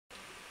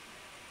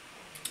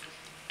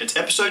It's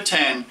episode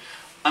 10,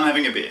 I'm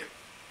having a beer.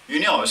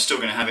 You know I was still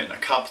going to have it in a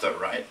cup though,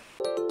 right?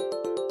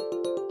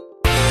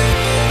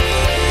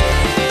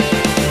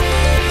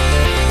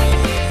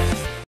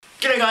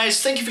 G'day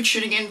guys, thank you for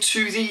tuning in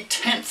to the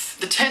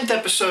 10th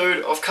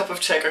episode of Cup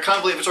of Tech. I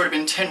can't believe it's already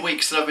been 10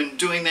 weeks that I've been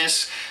doing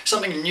this.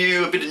 Something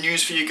new, a bit of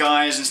news for you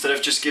guys instead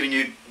of just giving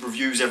you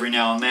reviews every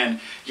now and then.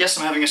 Yes,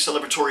 I'm having a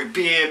celebratory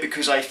beer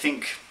because I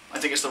think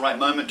it's the right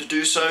moment to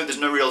do so. There's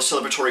no real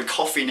celebratory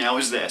coffee now,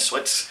 is there? So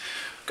it's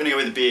gonna go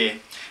with the beer.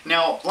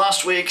 Now,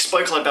 last week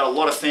spoke about a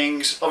lot of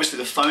things. Obviously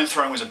the phone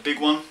throwing was a big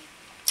one.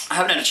 I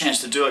haven't had a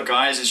chance to do it,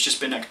 guys. It's just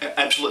been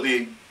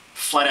absolutely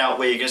flat out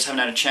week. I just haven't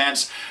had a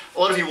chance. A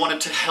lot of you wanted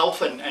to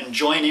help and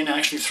join in and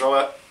actually throw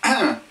a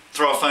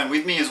phone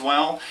with me as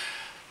well.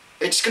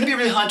 It's going to be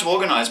really hard to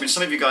organise. I mean,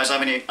 some of you guys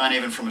aren't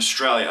even from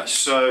Australia,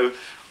 so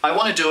I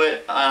want to do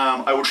it.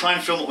 I will try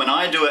and film it when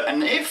I do it,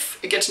 and if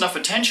it gets enough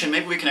attention,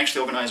 maybe we can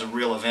actually organise a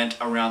real event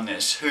around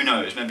this. Who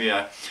knows? Maybe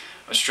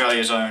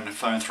Australia's own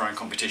phone throwing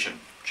competition.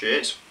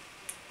 Cheers.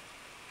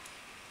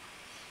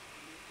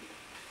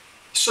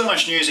 So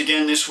much news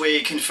again this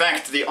week. In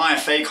fact, the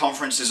IFA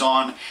conference is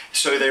on,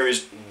 so there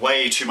is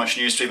way too much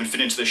news to even fit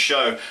into the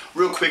show.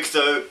 Real quick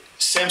though,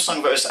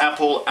 Samsung versus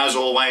Apple, as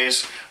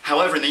always.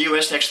 However, in the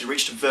US, they actually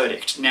reached a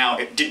verdict. Now,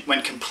 it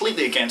went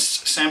completely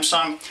against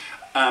Samsung,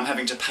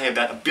 having to pay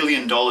about $1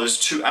 billion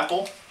to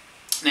Apple.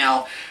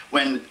 Now,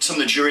 when some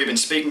of the jury have been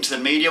speaking to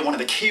the media, one of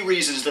the key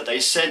reasons that they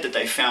said that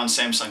they found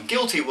Samsung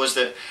guilty was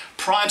that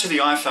prior to the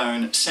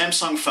iPhone,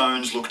 Samsung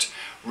phones looked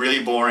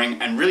really boring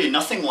and really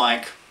nothing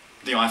like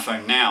the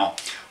iPhone now.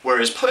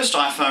 Whereas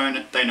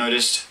post-iPhone, they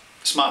noticed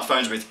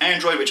smartphones with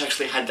Android which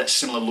actually had that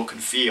similar look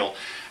and feel.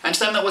 And to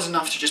them that was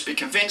enough to just be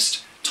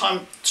convinced,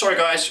 sorry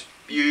guys,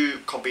 you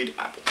copied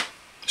Apple.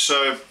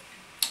 So,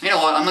 you know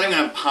what, I'm not even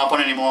going to harp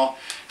on anymore.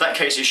 That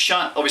case is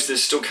shut. Obviously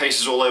there's still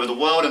cases all over the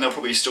world and there'll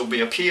probably still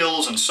be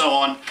appeals and so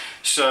on.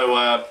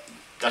 So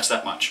that's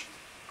that much.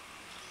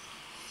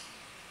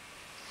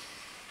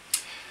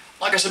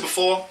 Like I said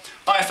before,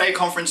 IFA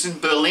conference in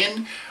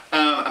Berlin.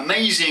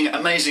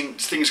 Amazing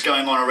things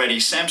going on already.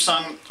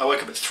 Samsung, I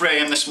woke up at 3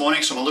 AM this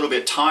morning, so I'm a little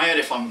bit tired.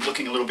 If I'm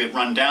looking a little bit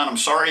run down, I'm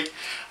sorry.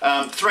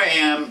 3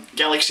 AM,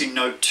 Galaxy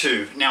Note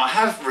 2. Now I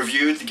have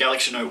reviewed the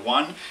Galaxy Note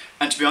 1,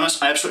 and to be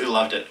honest, I absolutely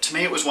loved it. To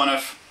me it was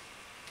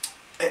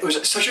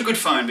such a good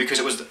phone because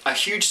it was a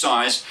huge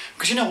size,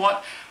 because you know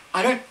what?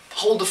 I don't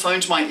hold the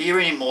phone to my ear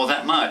anymore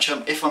that much.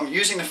 If I'm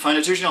using the phone,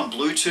 it's usually on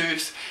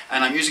Bluetooth,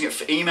 and I'm using it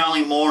for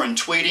emailing more and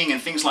tweeting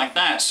and things like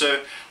that.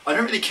 So I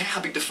don't really care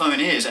how big the phone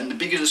is, and the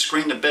bigger the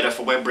screen, the better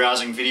for web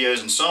browsing, videos,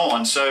 and so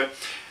on. So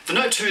the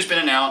Note 2 has been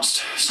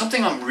announced,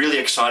 something I'm really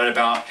excited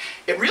about.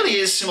 It really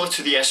is similar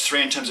to the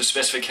S3 in terms of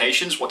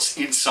specifications, what's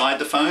inside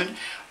the phone.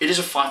 It is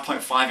a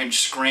 5.5-inch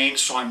screen,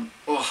 so I'm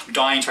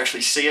dying to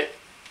actually see it.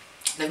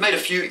 They've made a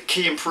few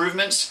key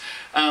improvements,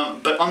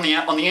 but on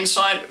the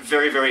inside,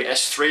 very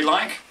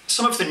S3-like.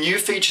 Some of the new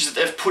features that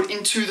they've put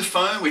into the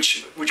phone,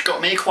 which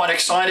got me quite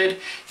excited.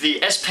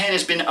 The S Pen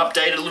has been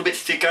updated a little bit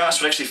thicker,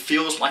 so it actually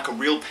feels like a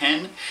real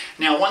pen.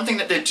 Now, one thing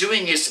that they're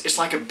doing is it's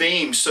like a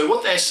beam. So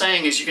what they're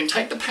saying is you can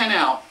take the pen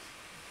out,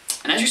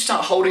 and as you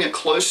start holding it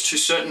close to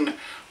certain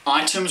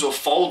items or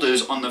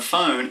folders on the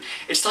phone,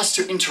 it starts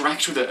to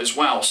interact with it as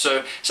well.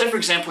 So say for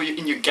example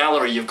in your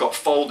gallery you've got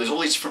folders, all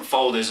these different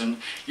folders, and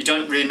you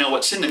don't really know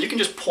what's in them. You can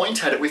just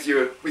point at it with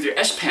your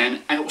S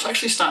Pen and it will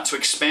actually start to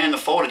expand the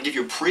folder to give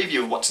you a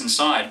preview of what's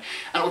inside.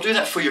 And it will do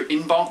that for your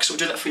inbox, it will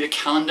do that for your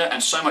calendar,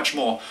 and so much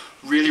more.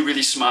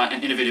 Really smart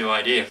and innovative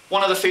idea.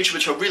 One other feature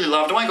which I really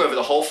loved, I won't go over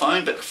the whole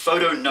phone, but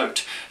Photo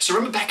Note. So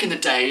remember back in the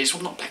days,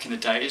 well not back in the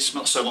days,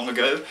 not so long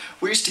ago,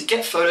 we used to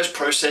get photos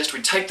processed,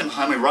 we'd take them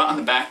home, we'd write on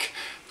the back,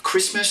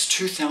 Christmas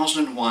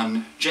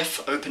 2001,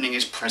 Jeff opening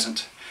his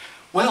present.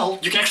 Well,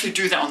 you can actually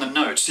do that on the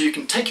Note. So you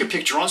can take your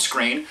picture on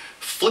screen,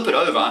 flip it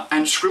over,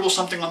 and scribble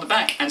something on the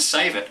back and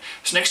save it.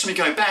 So next time you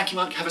go back, you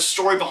might have a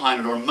story behind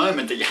it or a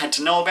moment that you had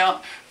to know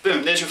about.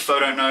 Boom, there's your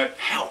Photo Note.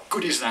 How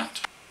good is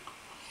that?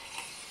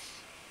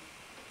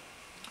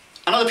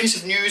 Another piece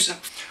of news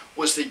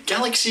was the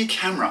Galaxy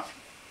camera.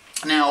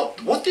 Now,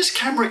 what this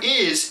camera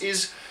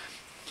is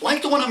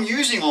like the one I'm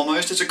using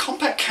almost. It's a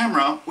compact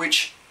camera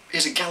which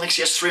is a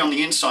Galaxy S3 on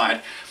the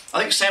inside. I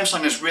think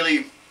Samsung has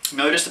really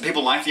noticed that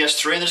people like the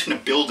S3 and they're just going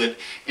to build it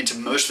into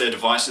most of their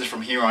devices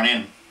from here on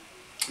in.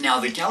 Now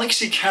the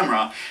Galaxy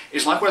camera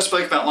is like what I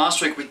spoke about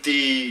last week with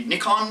the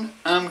Nikon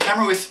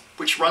camera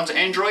which runs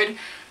Android.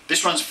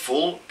 This runs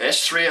full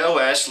S3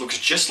 OS, looks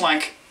just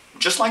like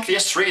the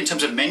S3 in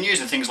terms of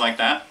menus and things like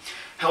that.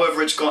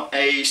 However, it's got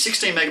a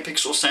 16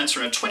 megapixel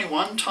sensor and a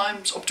 21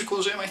 times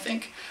optical zoom, I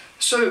think.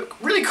 So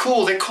really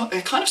cool. They're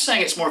kind of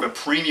saying it's more of a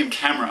premium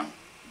camera.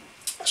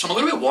 So I'm a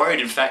little bit worried,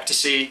 in fact, to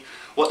see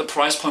what the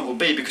price point will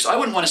be, because I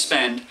wouldn't want to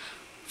spend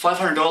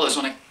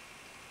 $500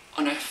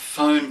 on a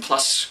phone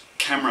plus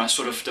camera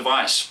sort of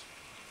device.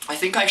 I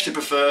think I actually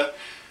prefer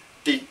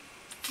the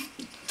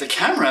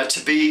camera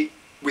to be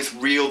with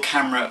real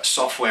camera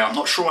software. I'm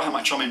not sure how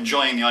much I'm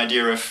enjoying the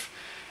idea of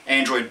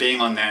Android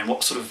being on there and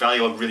what sort of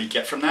value I'd really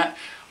get from that.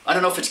 I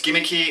don't know if it's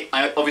gimmicky.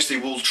 I obviously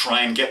will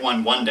try and get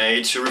one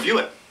day to review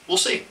it. We'll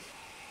see.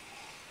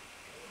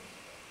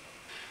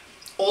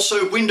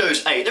 Also,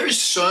 Windows 8. There is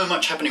so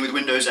much happening with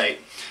Windows 8.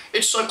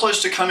 It's so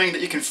close to coming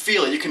that you can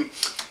feel it, you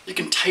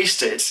can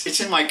taste it. It's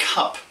in my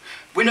cup.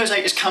 Windows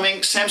 8 is coming.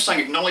 Samsung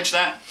acknowledged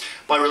that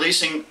by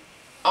releasing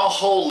a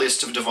whole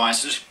list of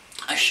devices,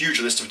 a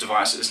huge list of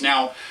devices.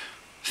 Now,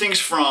 things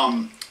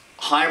from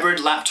hybrid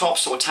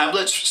laptops or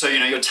tablets, so you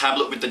know, your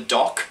tablet with the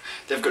dock,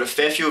 they've got a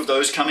fair few of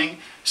those coming.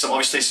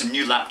 Obviously some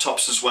new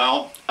laptops as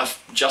well,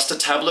 just a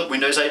tablet,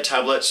 Windows 8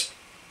 tablets,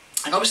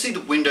 and obviously the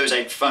Windows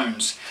 8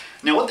 phones.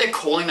 Now what they're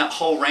calling that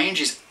whole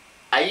range is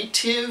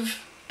ATIV,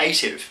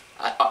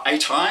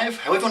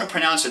 however you want to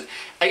pronounce it,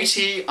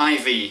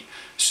 ATIV.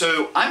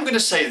 So I'm going to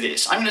say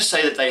this, I'm going to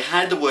say that they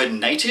had the word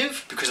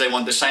native because they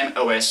want the same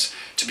OS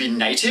to be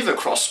native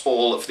across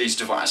all of these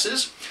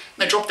devices.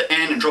 And they dropped the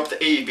N and dropped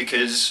the E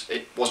because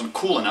it wasn't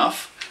cool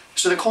enough.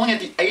 So they're calling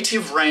it the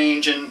ATIV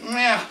range, and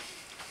yeah,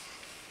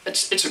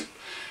 it's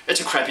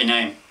a crappy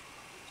name.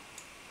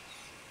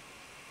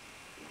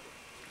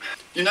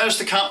 You notice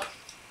the cup?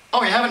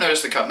 Oh, you haven't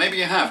noticed the cup, maybe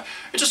you have.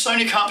 It's a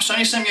Sony cup.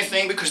 Sony sent me a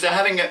thing because they're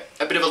having a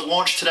bit of a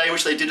launch today,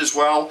 which they did as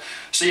well.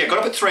 So yeah, got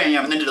up at 3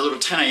 AM and then did a little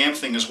 10 AM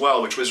thing as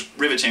well, which was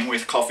riveting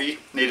with coffee,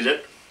 needed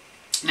it.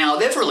 Now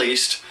they've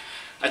released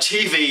a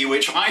TV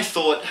which I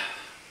thought,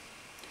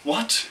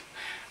 what?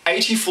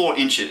 84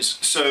 inches.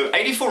 So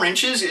 84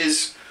 inches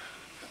is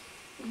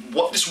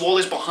what this wall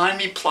is behind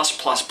me plus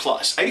plus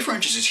plus. 84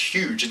 inches is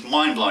huge, it's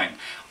mind-blowing.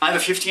 I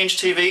have a 50-inch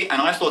TV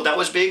and I thought that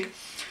was big,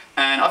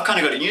 and I've kind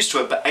of gotten used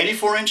to it, but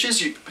 84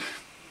 inches, you're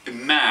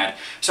mad.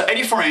 So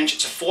 84 inch,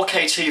 it's a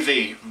 4K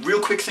TV. Real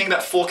quick thing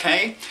about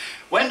 4K,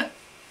 when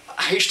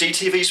HD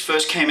TVs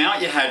first came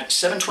out, you had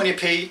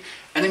 720p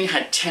and then you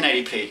had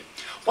 1080p.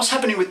 What's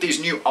happening with these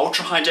new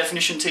ultra high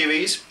definition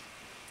TVs?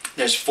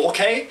 There's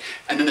 4K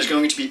and then there's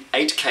going to be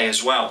 8K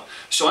as well.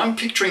 So I'm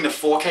picturing the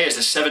 4K as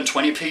the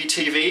 720p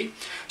TV.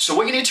 So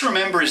what you need to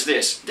remember is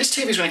this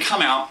TV is going to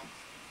come out,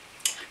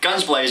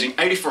 guns blazing,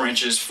 84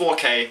 inches,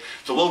 4K,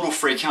 the world will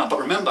freak out. But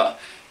remember,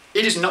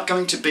 it is not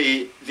going to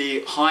be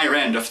the higher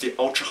end of the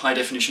ultra high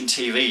definition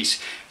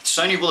TVs.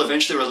 Sony will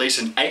eventually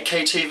release an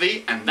 8K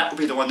TV and that will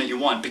be the one that you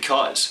want,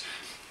 because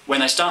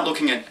when they start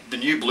looking at the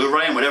new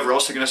Blu-ray and whatever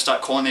else they're going to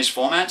start calling these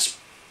formats,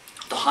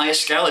 the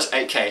highest scale is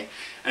 8K.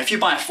 And if you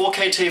buy a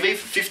 4K TV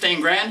for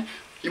 15 grand,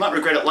 you might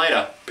regret it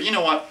later. But you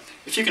know what?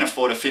 If you can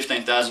afford a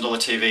 $15,000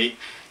 TV,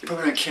 you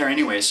probably don't care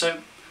anyway. So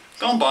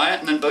go and buy it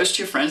and then boast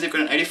to your friends they've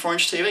got an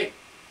 84-inch TV.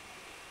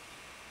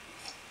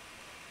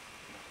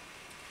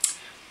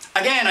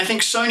 Again, I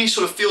think Sony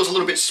sort of feels a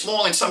little bit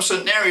small in some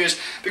certain areas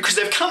because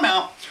they've come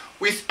out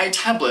with a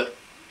tablet.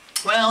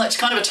 Well, it's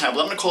kind of a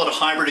tablet. I'm going to call it a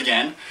hybrid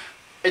again.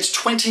 It's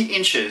 20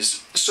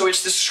 inches. So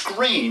it's the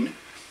screen.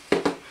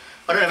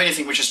 I don't have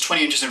anything which is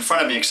 20 inches in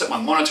front of me except my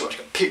monitor, which I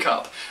can pick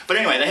up. But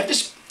anyway, they have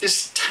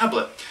this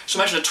tablet. So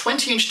imagine a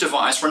 20-inch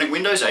device running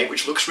Windows 8,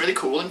 which looks really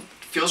cool and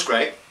feels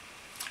great.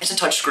 It's a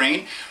touch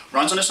screen,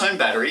 runs on its own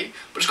battery,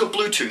 but it's got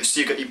Bluetooth. So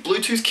you've got your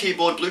Bluetooth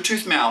keyboard,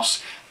 Bluetooth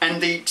mouse, and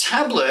the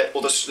tablet,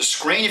 or the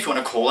screen if you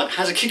want to call it,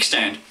 has a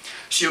kickstand.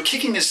 So you're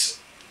kicking this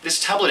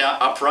tablet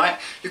out upright,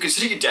 you can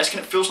sit at your desk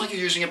and it feels like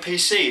you're using a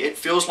PC. It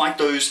feels like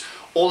those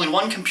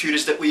all-in-one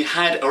computers that we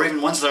had, or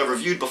even ones that I've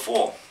reviewed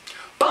before.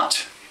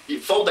 But you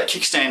fold that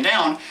kickstand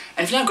down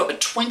and you've now got a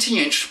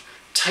 20-inch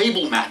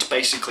table mat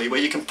basically,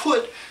 where you can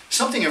put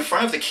something in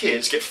front of the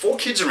kids, get 4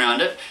 kids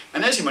around it,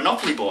 and there's your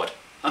Monopoly board.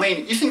 I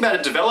mean, you think about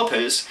it,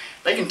 developers,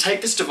 they can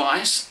take this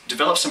device,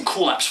 develop some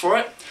cool apps for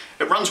it.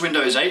 It runs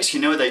Windows 8, so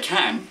you know they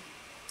can.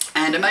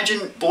 And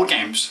imagine board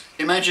games,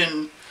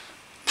 imagine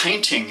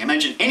painting,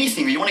 imagine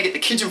anything. You want to get the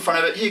kids in front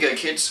of it. Here you go,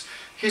 kids.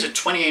 Here's a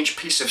 20-inch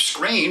piece of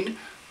screen.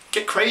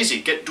 Get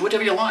crazy, do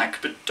whatever you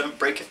like, but don't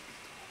break it.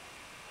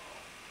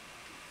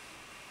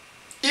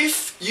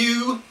 If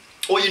you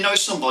or you know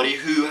somebody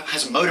who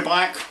has a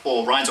motorbike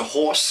or rides a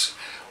horse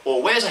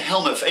or wears a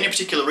helmet for any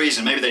particular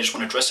reason, maybe they just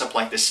want to dress up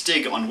like the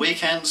Stig on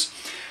weekends,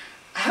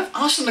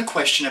 ask them the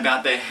question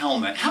about their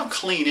helmet. How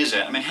clean is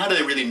it? I mean, how do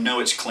they really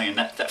know it's clean?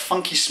 That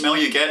funky smell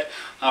you get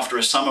after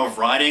a summer of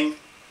riding,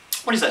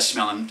 what is that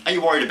smell? And are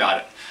you worried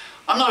about it?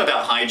 I'm not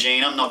about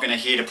hygiene, I'm not going to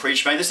here to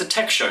preach, mate. This is a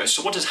tech show,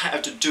 so what does that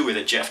have to do with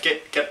it, Jeff?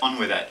 Get on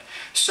with it.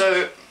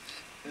 So,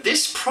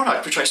 this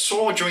product, which I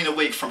saw during the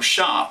week from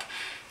Sharp,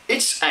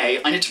 it's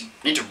I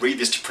need to read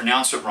this to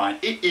pronounce it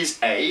right. It is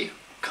a,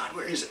 God,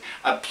 where is it?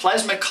 A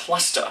plasma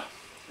cluster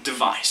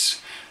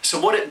device. So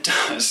what it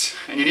does,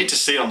 and you need to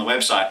see it on the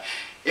website,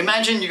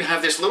 imagine you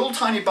have this little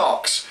tiny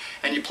box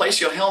and you place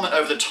your helmet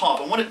over the top,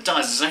 and what it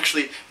does is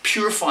actually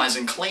purifies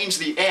and cleans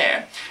the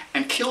air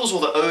and kills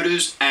all the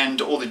odors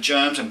and all the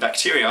germs and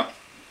bacteria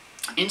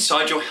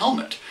inside your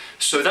helmet.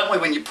 So that way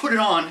when you put it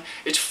on,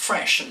 it's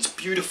fresh and it's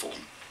beautiful.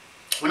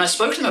 When I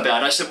spoke to them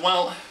about it, I said,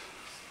 well,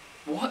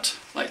 what?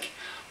 Like,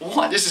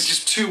 what? This is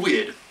just too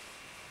weird.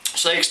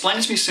 So they explained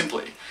it to me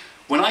simply.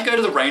 When I go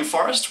to the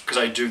rainforest, because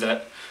I do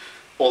that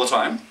all the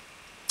time,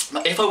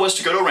 if I was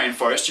to go to a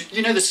rainforest,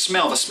 you know the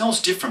smell's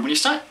different. When you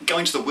start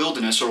going to the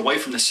wilderness or away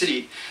from the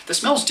city, the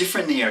smell's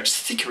different in the air. It's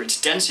thicker, it's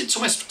denser, it's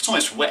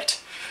almost wet.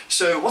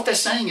 So what they're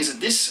saying is that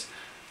this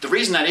the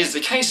reason that is the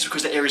case is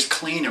because the air is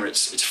cleaner,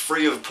 it's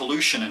free of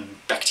pollution and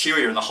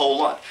bacteria and the whole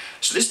lot.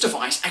 So this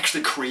device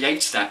actually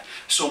creates that.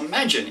 So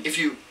imagine if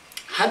you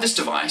had this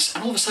device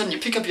and all of a sudden you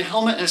pick up your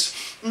helmet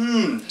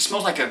and it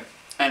smells like a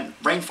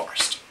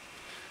rainforest.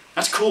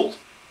 That's cool.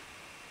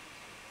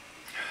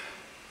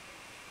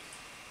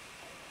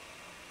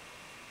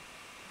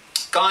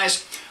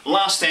 Guys,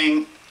 last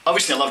thing,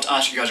 obviously I'd love to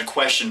ask you guys a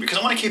question because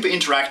I want to keep it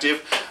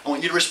interactive. I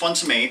want you to respond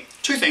to me.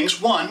 Two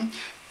things. One,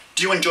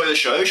 do you enjoy the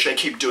show? Should I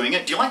keep doing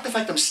it? Do you like the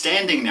fact I'm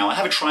standing now? I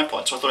have a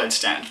tripod, so I thought I'd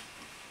stand.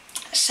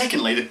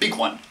 Secondly, the big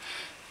one,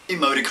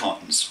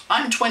 emoticons.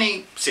 I'm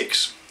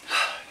 26.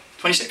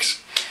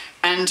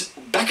 And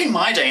back in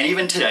my day, and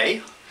even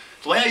today,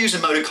 the way I use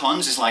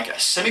emoticons is like a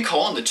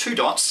semicolon, the two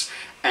dots,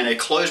 and a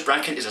closed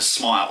bracket is a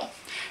smile.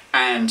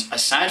 And a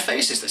sad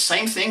face is the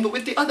same thing, but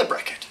with the other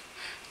bracket.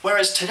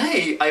 Whereas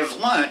today, I've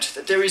learnt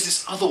that there is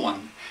this other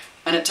one,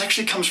 and it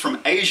actually comes from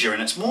Asia,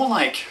 and it's more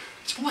like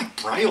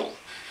Braille.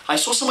 I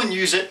saw someone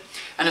use it,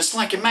 and it's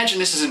like, imagine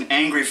this is an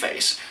angry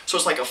face. So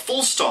it's like a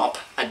full stop,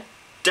 a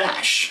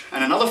dash,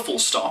 and another full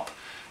stop,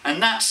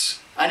 and that's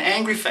an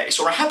angry face.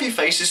 Or a happy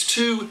face is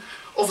two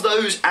of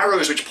those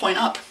arrows which point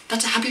up.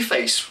 That's a happy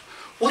face.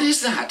 What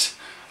is that?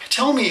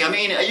 Tell me, I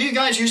mean, are you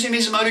guys using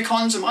these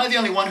emoticons? Am I the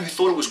only one who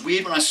thought it was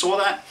weird when I saw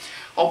that?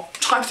 I'll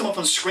type them up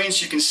on screen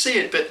so you can see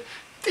it, but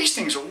these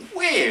things are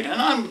weird,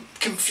 and I'm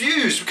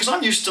confused because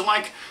I'm used to,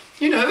 like,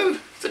 you know,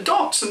 the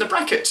dots and the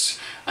brackets,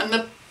 and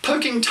the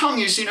poking tongue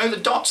is, you know, the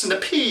dots and the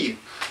P.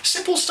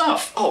 Simple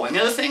stuff. Oh, and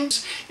the other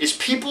things is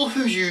people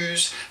who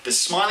use the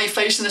smiley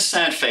face and the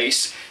sad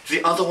face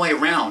the other way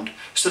around.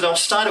 So they'll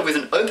start it with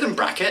an open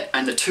bracket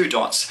and the two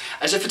dots,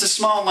 as if it's a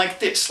smile like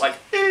this, like,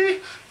 eh.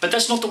 But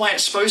that's not the way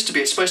it's supposed to be.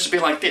 It's supposed to be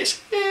like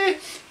this, eh.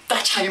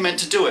 That's how you're meant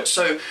to do it.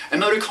 So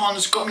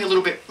emoticons got me a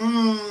little bit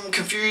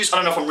confused. I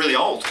don't know if I'm really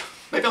old.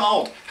 Maybe I'm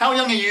old. How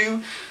young are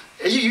you?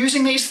 Are you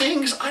using these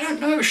things? I don't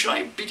know. Should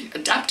I be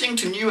adapting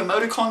to new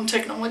emoticon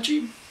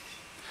technology?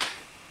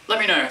 Let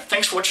me know.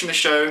 Thanks for watching the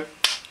show.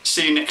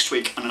 See you next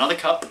week on another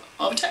cup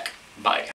of tech. Bye.